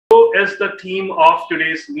is the theme of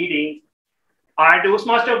today's meeting. Our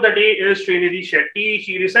Toastmaster of the day is Shreenidhi Shetty.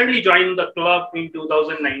 She recently joined the club in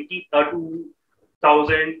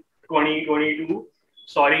 2022.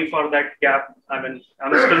 Sorry for that gap. I'm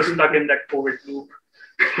still stuck in that COVID loop.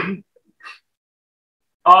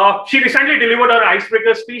 She recently delivered her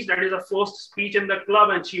icebreaker speech. That is her first speech in the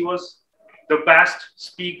club, and she was the best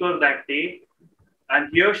speaker that day. And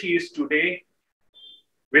here she is today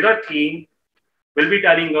with her theme, will be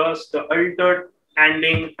telling us the altered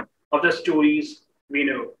ending of the stories we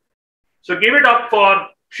know. So give it up for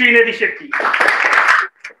Shreenidhi Shetty.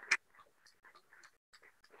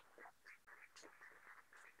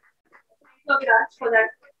 Thank you, Viraj, for that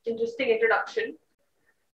interesting introduction.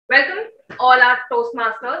 Welcome all our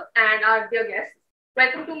Toastmasters and our dear guests.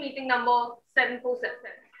 Welcome to meeting number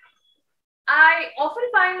 7477. I often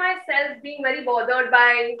find myself being very bothered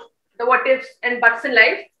by the what ifs and buts in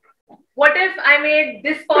life. What if I made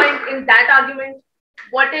this point in that argument?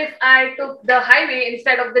 What if I took the highway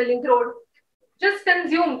instead of the link road? Just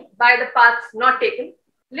consumed by the paths not taken,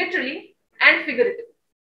 literally and figuratively.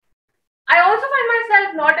 I also find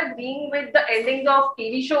myself not agreeing with the endings of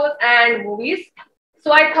TV shows and movies.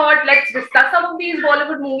 So I thought, let's discuss some of these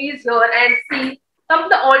Bollywood movies here and see some of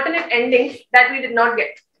the alternate endings that we did not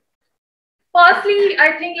get. Firstly,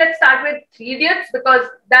 I think let's start with Three Idiots because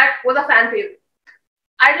that was a fan favorite.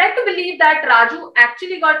 I'd like to believe that Raju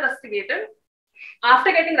actually got rusticated.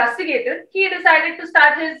 After getting rusticated, he decided to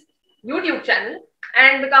start his YouTube channel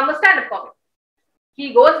and become a stand-up comic.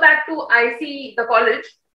 He goes back to IC, the college,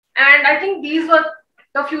 and I think these were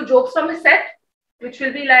a few jokes from his set, which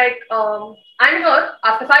will be like, I'm here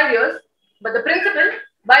after 5 years, but the principal,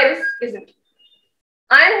 virus, isn't.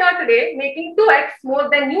 I am here today making 2x more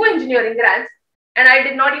than new engineering grads, and I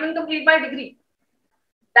did not even complete my degree.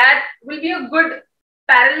 That will be a good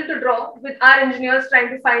parallel to draw with our engineers trying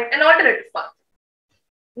to find an alternative path.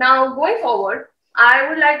 Now, going forward, I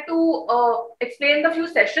would like to explain the few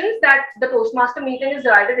sessions that the Toastmaster meeting is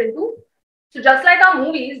divided into. So just like our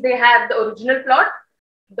movies, they have the original plot,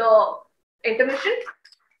 the intermission,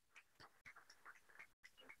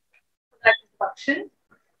 introduction.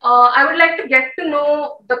 I would like to get to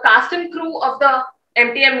know the cast and crew of the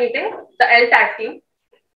MTM meeting, the L tag team.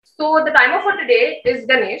 So the timer for today is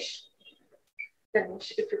Ganesh.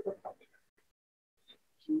 Ganesh, if you could come.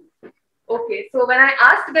 Okay, so when I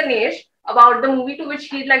asked Ganesh about the movie to which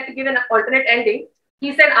he'd like to give an alternate ending,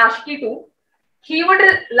 he said Ashiki 2. He would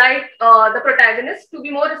like the protagonist to be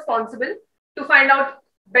more responsible, to find out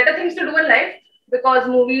better things to do in life, because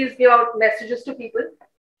movies give out messages to people.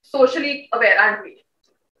 Socially aware, aren't we?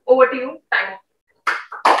 Over to you, time.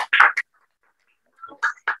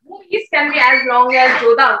 Movies can be as long as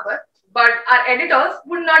Jodha Akbar, but our editors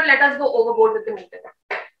would not let us go overboard with the meter.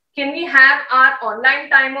 Can we have our online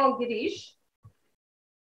timer, Girish?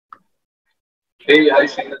 Hey, hi,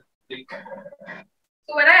 Simran.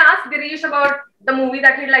 So when I asked Girish about the movie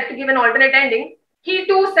that he'd like to give an alternate ending, he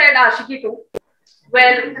too said Ashiki 2.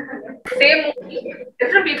 Well, same movie,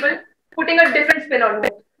 different people putting a different spin on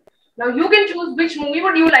it. Now you can choose which movie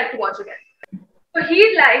would you like to watch again. So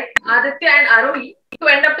he'd like Aditya and Arohi to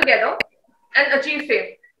end up together and achieve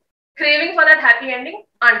fame. Craving for that happy ending,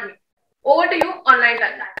 aren't we? Over to you, online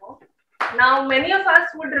timer. Now many of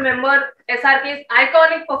us would remember SRK's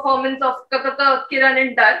iconic performance of Kakaka, Kiran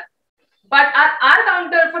and Dar. But our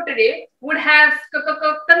counter for today would have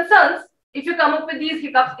concerns if you come up with these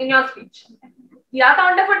hiccups in your speech. The our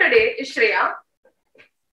counter for today is Shreya.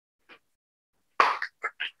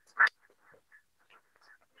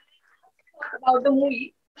 About the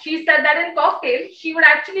movie, she said that in Cocktail, she would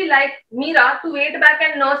actually like Meera to wait back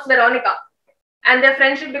and nurse Veronica, and their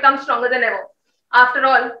friendship becomes stronger than ever. After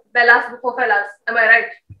all, Bellas before fellas. Am I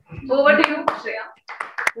right? Over to you, Shreya.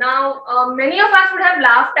 Now, many of us would have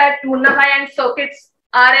laughed at Munna Bhai and Circuit's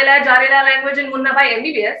RLA Jarela language in Munna Bhai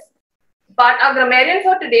MBBS, but our grammarian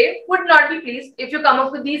for today would not be pleased if you come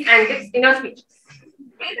up with these antics in your speeches.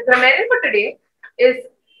 The grammarian for today is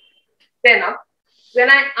Naina. When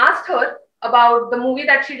I asked her about the movie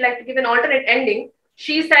that she'd like to give an alternate ending,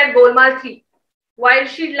 she said Golmaal 3. While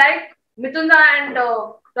she'd like Mitunda and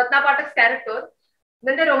Ratna Pathak's character,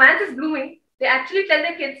 when their romance is blooming, they actually tell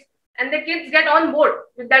their kids, and the kids get on board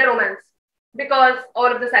with that romance because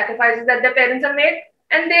all of the sacrifices that their parents have made,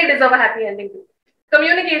 and they deserve a happy ending too.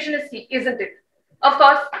 Communication is key, isn't it? Of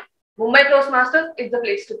course, Mumbai Toastmasters is the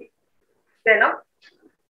place to be. Fair enough?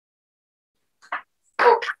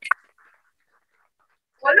 Oh.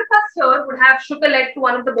 All of us here would have shook a leg to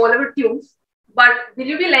one of the Bollywood tunes, but will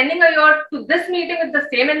you be lending a ear to this meeting with the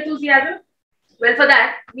same enthusiasm? Well, for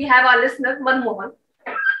that, we have our listener, Manmohan.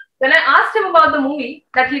 When I asked him about the movie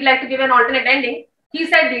that he'd like to give an alternate ending, he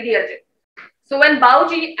said DDLJ. So when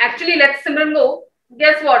Bauji actually lets Simran go,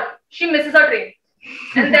 guess what? She misses her train.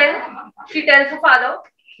 And then she tells her father,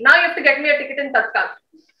 now you have to get me a ticket in Tatkal.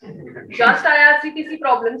 Just IRCTC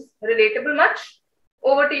problems. Relatable much?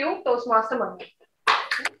 Over to you, Toastmaster Manu.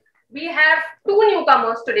 We have two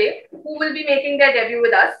newcomers today who will be making their debut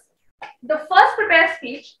with us. The first prepared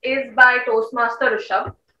speech is by Toastmaster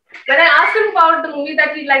Rishabh. When I asked him about the movie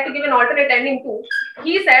that he'd like to give an alternate ending to,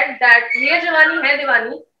 he said that Yeh Jawani, Yeh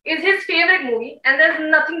Jawani is his favorite movie and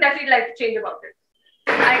there's nothing that he'd like to change about it.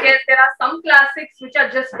 I guess there are some classics which are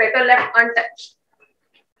just better left untouched.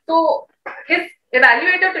 So his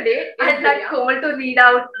evaluator today, I'd like Komal to read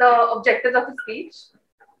out the objectives of his speech.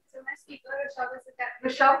 So my speaker Rishabh is a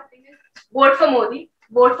Rishabh, vote for Modi.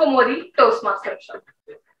 Vote for Modi, Toastmaster Rishabh.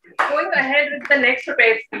 Going ahead with the next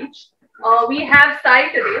prepared speech, we have Sai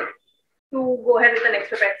today to go ahead with the next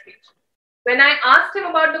prepared speech. When I asked him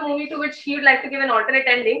about the movie to which he would like to give an alternate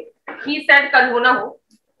ending, he said Kal Ho Na Ho.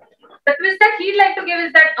 The twist that he'd like to give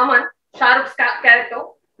is that Aman, Shah Rukh's character,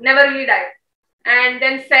 never really died. And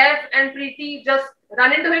then Saif and Preeti just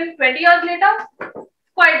run into him 20 years later.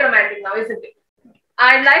 Quite dramatic now, isn't it?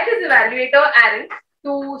 I'd like his evaluator, Aaron,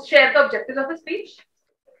 to share the objectives of his speech.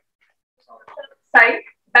 Side,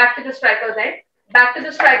 back to the striker's end. Back to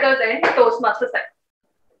the striker's end, Toastmaster side.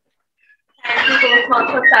 Thank you,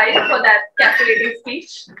 Toastmaster side, for that captivating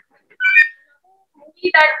speech. The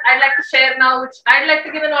movie that I'd like to share now, which I'd like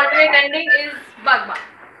to give an alternate ending, is Bagban.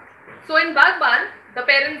 So in Bagban, the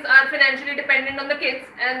parents are financially dependent on the kids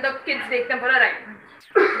and the kids take them for a ride.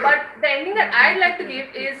 But the ending that I'd like to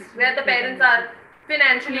give is where the parents are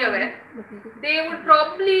financially aware. They would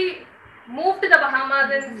probably move to the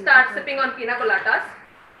Bahamas and start sipping on pina coladas,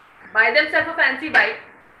 buy themselves a fancy bike,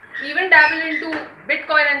 even dabble into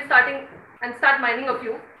Bitcoin and start mining a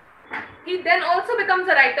few. He then also becomes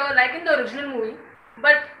a writer like in the original movie,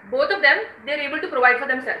 but both of them, they're able to provide for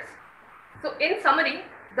themselves. So in summary,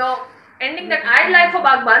 the ending that I'd like for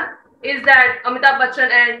Bagban is that Amitabh Bachchan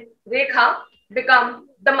and Rekha become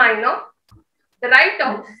the miner, the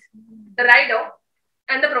writer, the rider,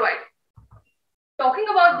 and the provider. Talking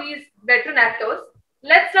about these veteran actors,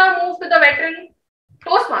 let's now move to the veteran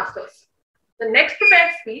Toastmasters. The next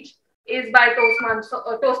prepared speech is by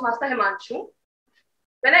Toastmaster Himanshu.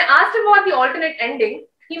 When I asked him about the alternate ending,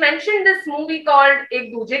 he mentioned this movie called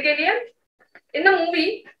Ek Duje Ke Liye. In the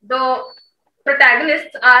movie, the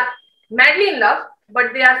protagonists are madly in love,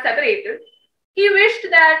 but they are separated. He wished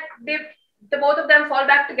that the both of them fall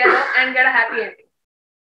back together and get a happy ending.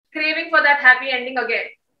 Craving for that happy ending again,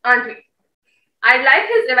 aren't we? I'd like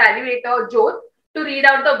his evaluator, Jodh, to read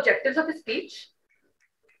out the objectives of his speech.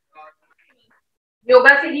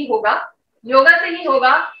 Yoga se hi hoga. Yoga se hi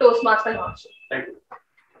hoga, Toastmaster Himanshu. Thank you.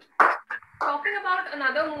 Talking about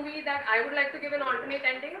another movie that I would like to give an alternate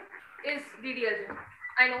ending is DDLJ.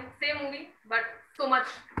 I know, same movie, but so much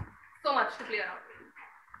to clear out.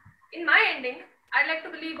 In my ending, I'd like to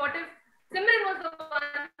believe what if Simran was the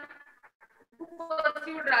one who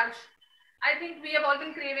pursued Raj. I think we have all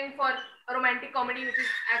been craving for a romantic comedy which is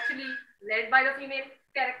actually led by the female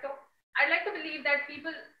character. I'd like to believe that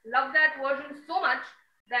people love that version so much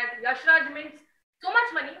that Yash Raj mints so much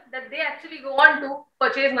money that they actually go on to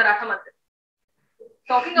purchase Maratha Mandir.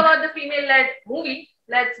 Talking about the female-led movie,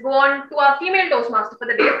 let's go on to our female Toastmaster for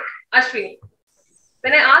the day, Ashwini.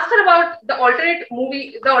 When I asked her about the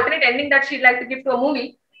alternate ending that she'd like to give to a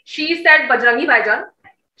movie, she said Bajrangi Bhaijaan.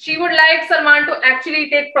 She would like Salman to actually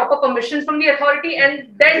take proper permissions from the authority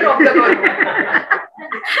and then drop the gun.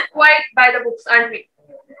 Quite by the books, aren't we?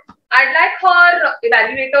 I'd like her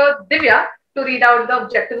evaluator, Divya, to read out the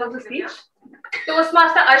objectives of the speech.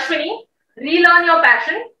 Toastmaster Ashwini, relearn your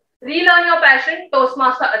passion. Relearn your passion,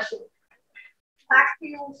 Toastmaster Ashwini. Back to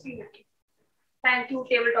you, Srinidhi. Thank you,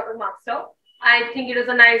 Table Topic Master. I think it is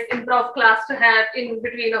a nice improv class to have in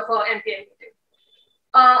between of our MTM meeting.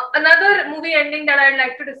 Another movie ending that I'd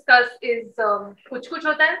like to discuss is Kuch Kuch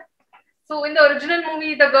Hota Hai. So in the original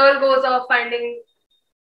movie, the girl goes off finding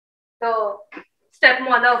the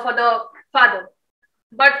stepmother for the father.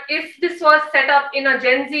 But if this was set up in a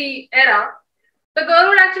Gen Z era, the girl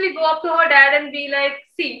would actually go up to her dad and be like,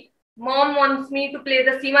 see, mom wants me to play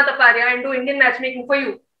the Seema Taparia and do Indian matchmaking for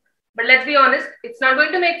you. But let's be honest, it's not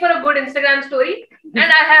going to make for a good Instagram story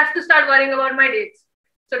and I have to start worrying about my dates.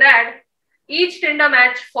 So dad, each Tinder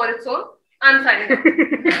match for its own, I'm signing up.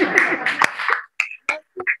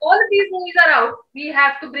 All of these movies are out, we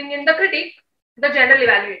have to bring in the critic, the general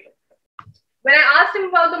evaluator. When I asked him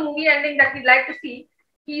about the movie ending that he'd like to see,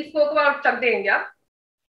 he spoke about Chak De India.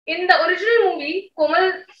 In the original movie,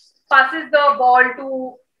 Komal passes the ball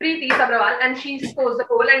to Preeti Sabrawal, and she scores the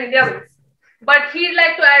goal and India wins. But he'd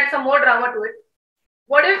like to add some more drama to it.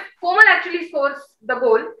 What if Komal actually scores the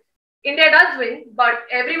goal? India does win, but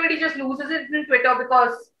everybody just loses it in Twitter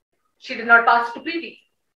because she did not pass to Preeti.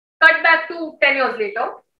 Cut back to 10 years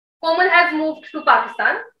later. Komal has moved to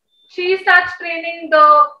Pakistan. She starts training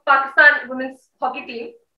the Pakistan women's hockey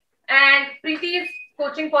team, and Preeti is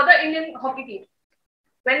coaching for the Indian hockey team.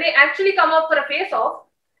 When they actually come up for a face-off,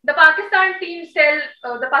 the Pakistan team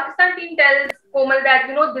tells Komal that,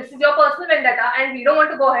 you know, this is your personal vendetta and we don't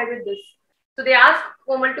want to go ahead with this. So they ask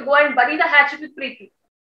Komal to go and bury the hatchet with Preeti.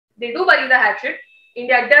 They do bury the hatchet.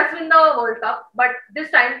 India does win the World Cup, but this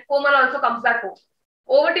time Komal also comes back home.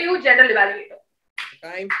 Over to you, general evaluator.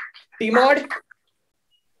 Time. TMoD.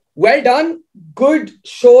 Well done. Good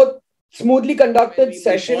show. Smoothly conducted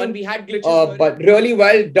session. We had glitches, but really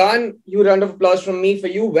well done. You round of applause from me for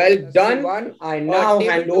you. Well done. I now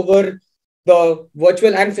hand over the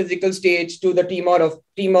virtual and physical stage to the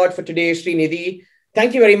TMoD for today, Shreenidhi.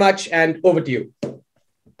 Thank you very much, and over to you.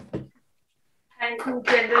 Thank you,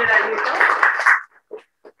 general evaluator.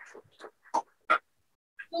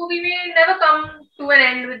 So we may never come to an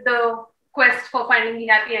end with the quest for finding the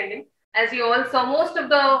happy ending. As you all saw, most of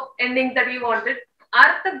the endings that we wanted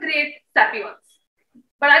are the great sappy ones.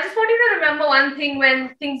 But I just want you to remember one thing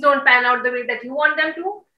when things don't pan out the way that you want them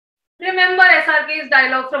to. Remember SRK's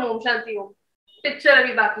dialogue from Om Shanti Om. Picture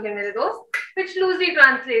abhi baki hai mere dost, which loosely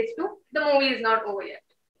translates to the movie is not over yet.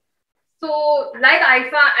 So like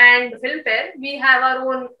IFA and the Filmfare, we have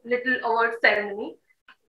our own little award ceremony